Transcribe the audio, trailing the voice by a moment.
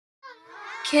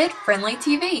kid-friendly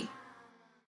TV.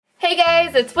 Hey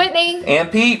guys, it's Whitney and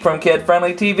Pete from Kid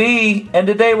Friendly TV, and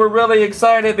today we're really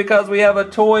excited because we have a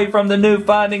toy from the new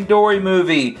Finding Dory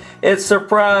movie. It's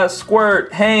Surprise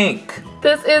Squirt Hank.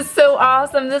 This is so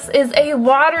awesome. This is a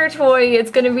water toy.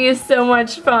 It's going to be so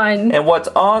much fun. And what's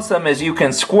awesome is you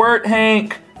can squirt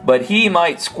Hank, but he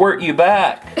might squirt you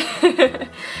back.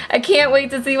 I can't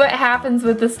wait to see what happens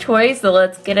with this toy, so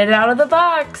let's get it out of the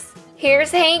box.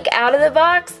 Here's Hank out of the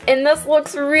box, and this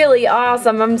looks really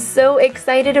awesome. I'm so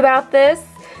excited about this.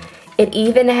 It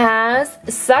even has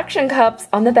suction cups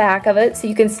on the back of it, so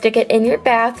you can stick it in your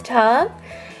bathtub.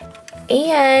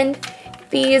 And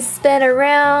these spin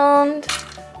around.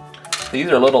 These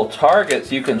are little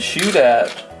targets you can shoot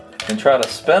at and try to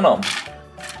spin them.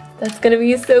 That's gonna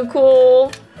be so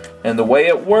cool. And the way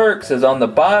it works is on the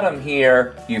bottom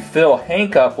here, you fill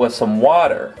Hank up with some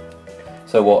water.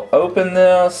 So we'll open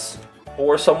this,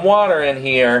 pour some water in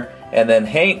here, and then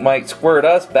Hank might squirt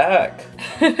us back.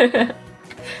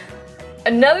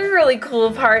 Another really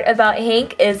cool part about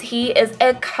Hank is he is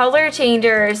a color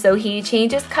changer, so he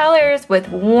changes colors with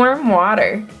warm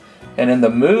water. And in the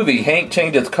movie, Hank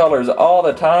changes colors all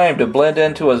the time to blend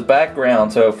into his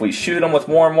background, so if we shoot him with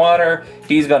warm water,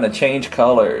 he's gonna change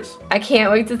colors. I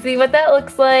can't wait to see what that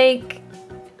looks like.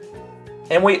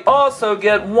 And we also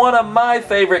get one of my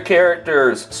favorite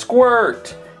characters,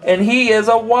 Squirt. And he is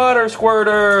a water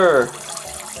squirter.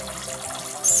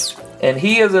 And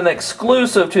he is an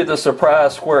exclusive to the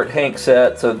Surprise Squirt Hank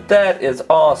set, so that is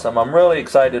awesome. I'm really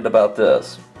excited about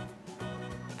this.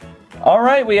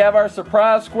 Alright, we have our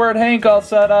Surprise Squirt Hank all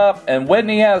set up, and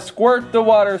Whitney has Squirt the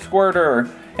water squirter.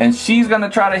 And she's going to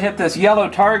try to hit this yellow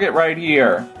target right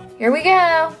here. Here we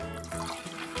go.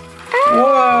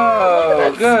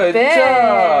 Whoa, good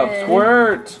job,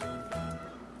 Squirt.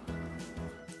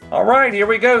 Alright, here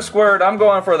we go, Squirt. I'm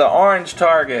going for the orange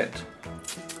target.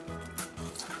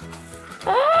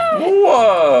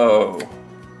 Whoa!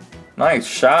 Nice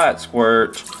shot,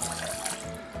 Squirt.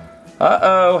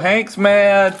 Uh-oh, Hank's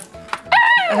mad.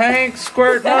 Hank's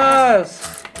squirting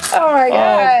us. Oh my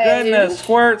gosh. Oh goodness,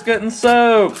 Squirt's getting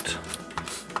soaked.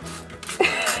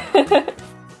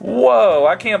 Whoa,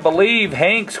 I can't believe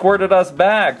Hank squirted us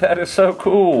back. That is so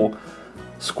cool.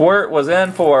 Squirt was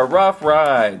in for a rough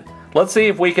ride. Let's see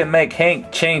if we can make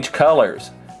Hank change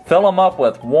colors. Fill him up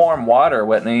with warm water,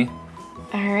 Whitney.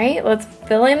 Alright, let's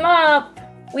fill him up.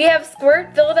 We have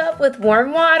Squirt filled up with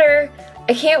warm water.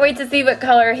 I can't wait to see what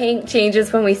color Hank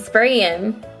changes when we spray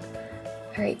him.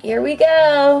 Alright, here we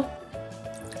go.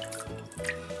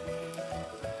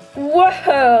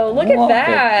 Whoa, look at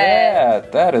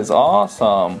that. That is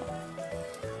awesome.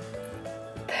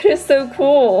 That is so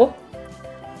cool.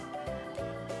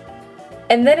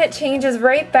 And then it changes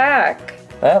right back.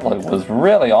 That was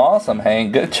really awesome,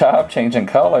 Hank. Good job changing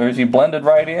colors. You blended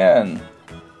right in.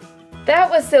 That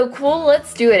was so cool.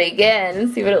 Let's do it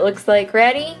again. See what it looks like.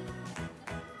 Ready?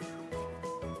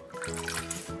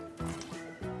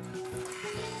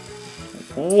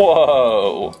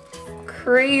 Whoa.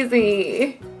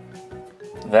 Crazy.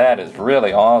 That is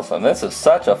really awesome. This is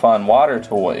such a fun water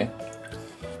toy.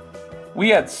 We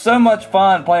had so much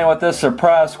fun playing with this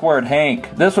Surprise Squirt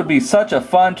Hank. This would be such a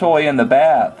fun toy in the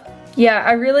bath. Yeah,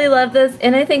 I really love this,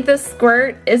 and I think this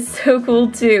Squirt is so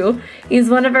cool too. He's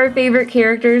one of our favorite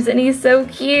characters, and he's so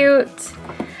cute.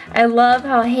 I love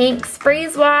how Hank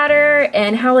sprays water,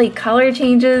 and how he color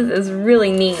changes is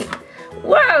really neat.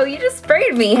 Whoa, you just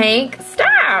sprayed me, Hank.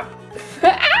 Stop!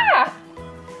 Ah!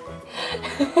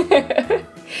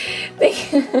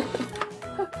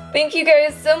 Thank you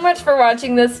guys so much for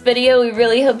watching this video. We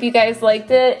really hope you guys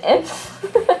liked it. And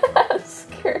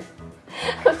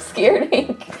I'm scared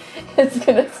Hank is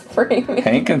gonna spray me.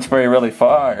 Hank can spray really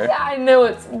far. Yeah, I know,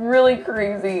 it's really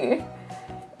crazy.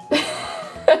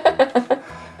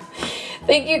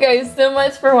 Thank you guys so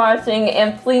much for watching,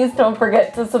 and please don't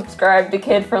forget to subscribe to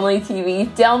Kid Friendly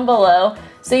TV down below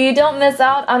so you don't miss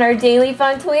out on our daily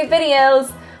fun toy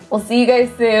videos. We'll see you guys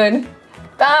soon.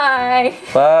 Bye.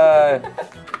 Bye.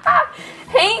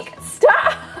 Hank,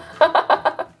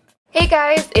 stop! Hey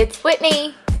guys, it's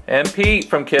Whitney. And Pete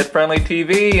from Kid Friendly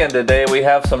TV, and today we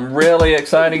have some really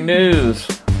exciting news.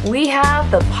 We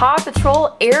have the Paw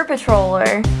Patrol Air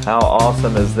Patroller. How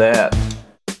awesome is that?